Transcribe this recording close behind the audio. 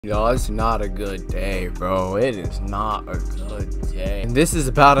Yo, it's not a good day, bro. It is not a good day. And this is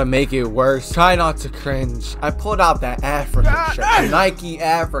about to make it worse. Try not to cringe. I pulled out that Africa shirt. The Nike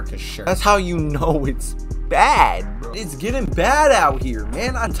Africa shirt. That's how you know it's bad, bro. It's getting bad out here,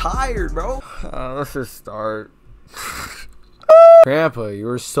 man. I'm tired, bro. Let's just start. Grandpa, you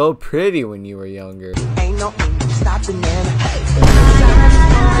were so pretty when you were younger. Ain't no stopping man.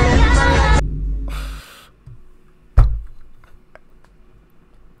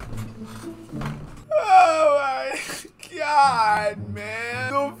 Oh my god,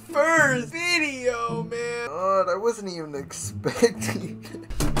 man. The first video, man. God, I wasn't even expecting it.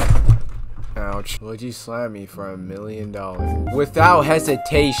 Ouch. Would you slam me for $1 million? Without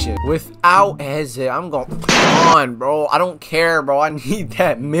hesitation. Without hesitation. I'm going. Come on, bro. I don't care, bro. I need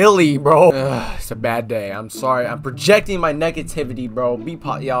that milli, bro. Ugh, it's a bad day. I'm sorry. I'm projecting my negativity, bro.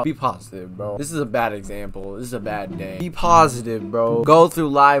 Y'all be positive, bro. This is a bad example. This is a bad day. Be positive, bro. Go through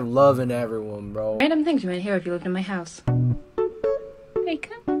life loving everyone, bro. Random things you might hear if you lived in my house.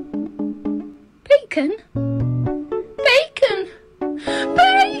 Bacon? Bacon? Bacon!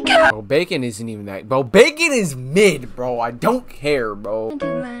 Bacon! Bro, bacon isn't even that. Bro, bacon is mid, bro. I don't care, bro.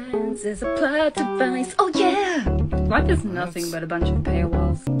 Is a plot device. Oh yeah! Life is nothing but a bunch of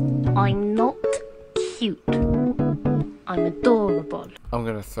paywalls. I'm not cute. I'm adorable. I'm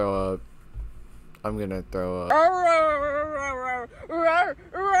gonna throw up. I'm gonna throw up.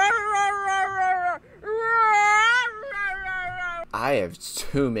 I have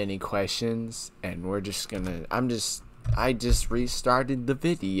too many questions, and we're just gonna. I just restarted the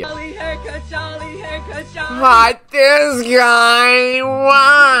video. Jolly haircut, jolly haircut, jolly. Not this guy.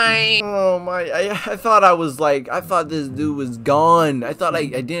 Why? Oh my! I thought I was like. I thought this dude was gone. I thought I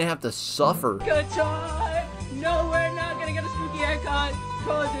didn't have to suffer. Good time. No, we're not gonna get a spooky haircut,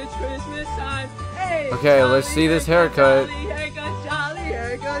 cause it's Christmas time. Hey, Okay, let's see this haircut. Jolly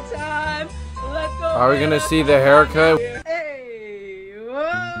haircut time. Let's go. Are we gonna see the haircut? Hey,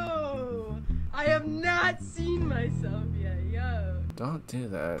 whoa! I have not seen myself yet, yo. Don't do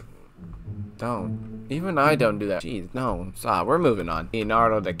that. Don't. Even I don't do that. Jeez, no. Stop. We're moving on.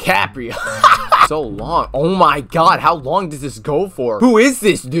 Leonardo DiCaprio. So long. Oh my god, how long does this go for? Who is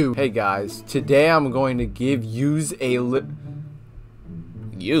this dude? Hey guys, today I'm going to give yous a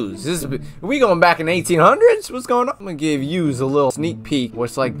This is, are we going back in 1800s? What's going on? I'm gonna give yous a little sneak peek.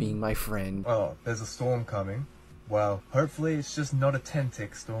 What's like being my friend. Oh, there's a storm coming. Well, hopefully it's just not a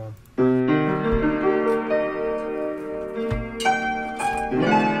 10-tick storm.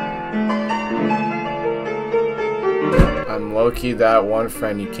 I'm low-key that one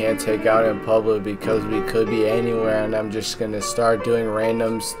friend you can't take out in public because we could be anywhere, and I'm just gonna start doing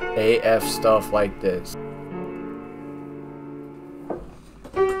random AF stuff like this.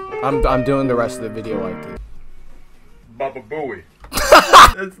 I'm doing the rest of the video like this. Baba Booey.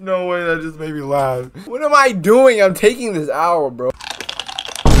 There's no way that just made me laugh. What am I doing? I'm taking this hour, bro.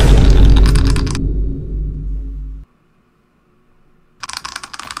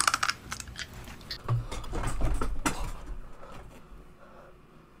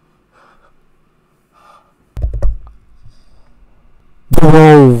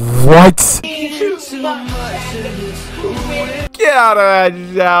 Bro, what? Get out of that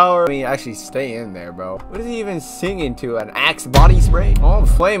shower. I mean, actually stay in there, bro. What is he even singing to? An Axe body spray? Oh, I'm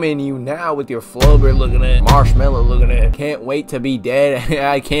flaming you now with your Flober looking at Marshmallow looking at Can't wait to be dead.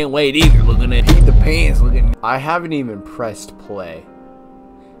 I can't wait either looking at Pete the Pants looking. I haven't even pressed play,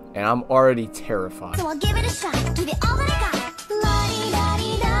 and I'm already terrified. So I'll give it a shot. Give it all that I got.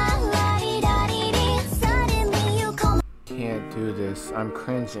 Can't do this. I'm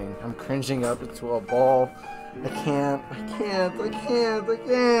cringing. I'm cringing up into a ball. I can't.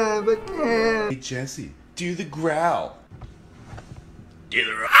 Hey Jesse, do the growl.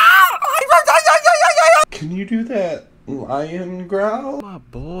 Can you do that lion growl? My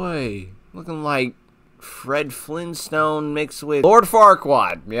boy. Looking like Fred Flintstone mixed with Lord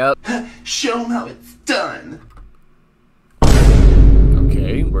Farquaad. Yep. Show 'em how it's done.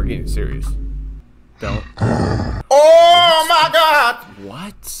 Okay, we're getting serious. Don't. Oh my god!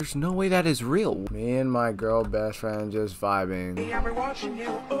 What? There's no way that is real. Me and my girl best friend just vibing.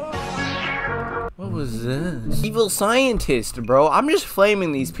 What was this? Evil scientist, bro. I'm just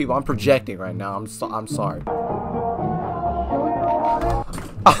flaming these people. I'm projecting right now. I'm sorry.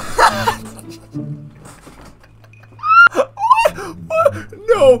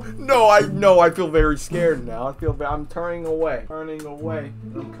 No, I feel very scared now. I'm turning away.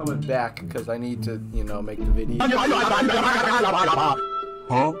 I'm coming back because I need to, you know, make the video.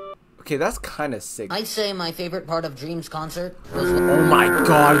 Huh? Okay, that's kind of sick. I'd say my favorite part of Dream's concert was Oh my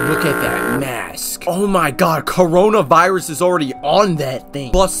god, look at that mask. Oh my god, coronavirus is already on that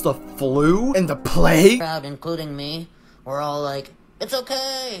thing. Plus the flu and the plague. crowd, including me, were all like, "It's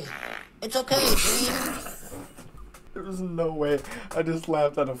okay. It's okay, Dream." There's no way. I just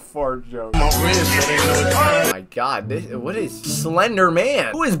laughed at a fart joke. Oh my god, what is Slender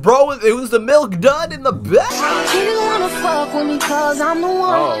Man? Who is bro? It was the milk dud in the back.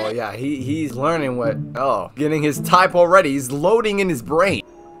 Oh yeah, he's learning what. Oh, getting his type already. He's loading in his brain.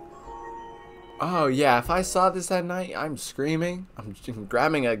 Oh yeah, if I saw this at night, I'm screaming. I'm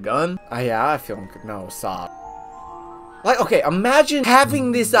grabbing a gun. Yeah, I feel no stop. Like, okay, imagine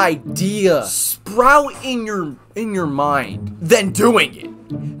having this idea sprout in your mind, then doing it,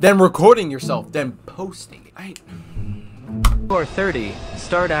 then recording yourself, then posting it. Or 30,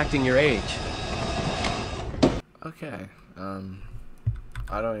 start acting your age. Okay,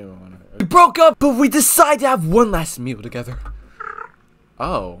 I don't even want to. We broke up, but we decided to have one last meal together.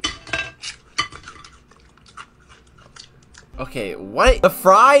 Oh. Okay, what? The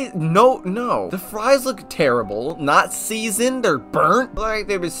fries? No. The fries look terrible. Not seasoned. They're burnt. Like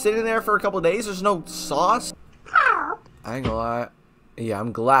they've been sitting there for a couple days. There's no sauce. I ain't gonna lie. Yeah,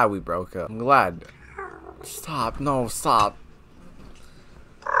 I'm glad we broke up. I'm glad. Stop. No, stop.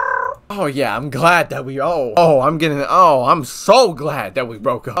 Oh, yeah, I'm glad that we... I'm so glad that we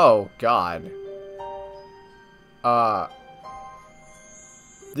broke up. Oh, God.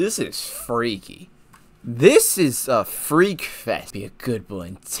 This is freaky. This is a freak fest. Be a good boy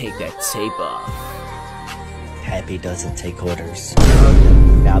and take that tape off. Happy doesn't take orders.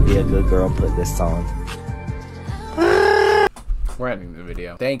 Now be a good girl, put this on. We're ending the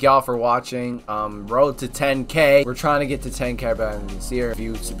video. Thank y'all for watching. Road to 10K. We're trying to get to 10K by the end of this year. If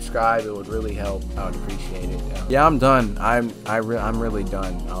you would subscribe, it would really help. I would appreciate it. Yeah, I'm done. I'm really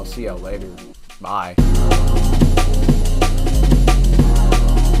done. I'll see y'all later. Bye.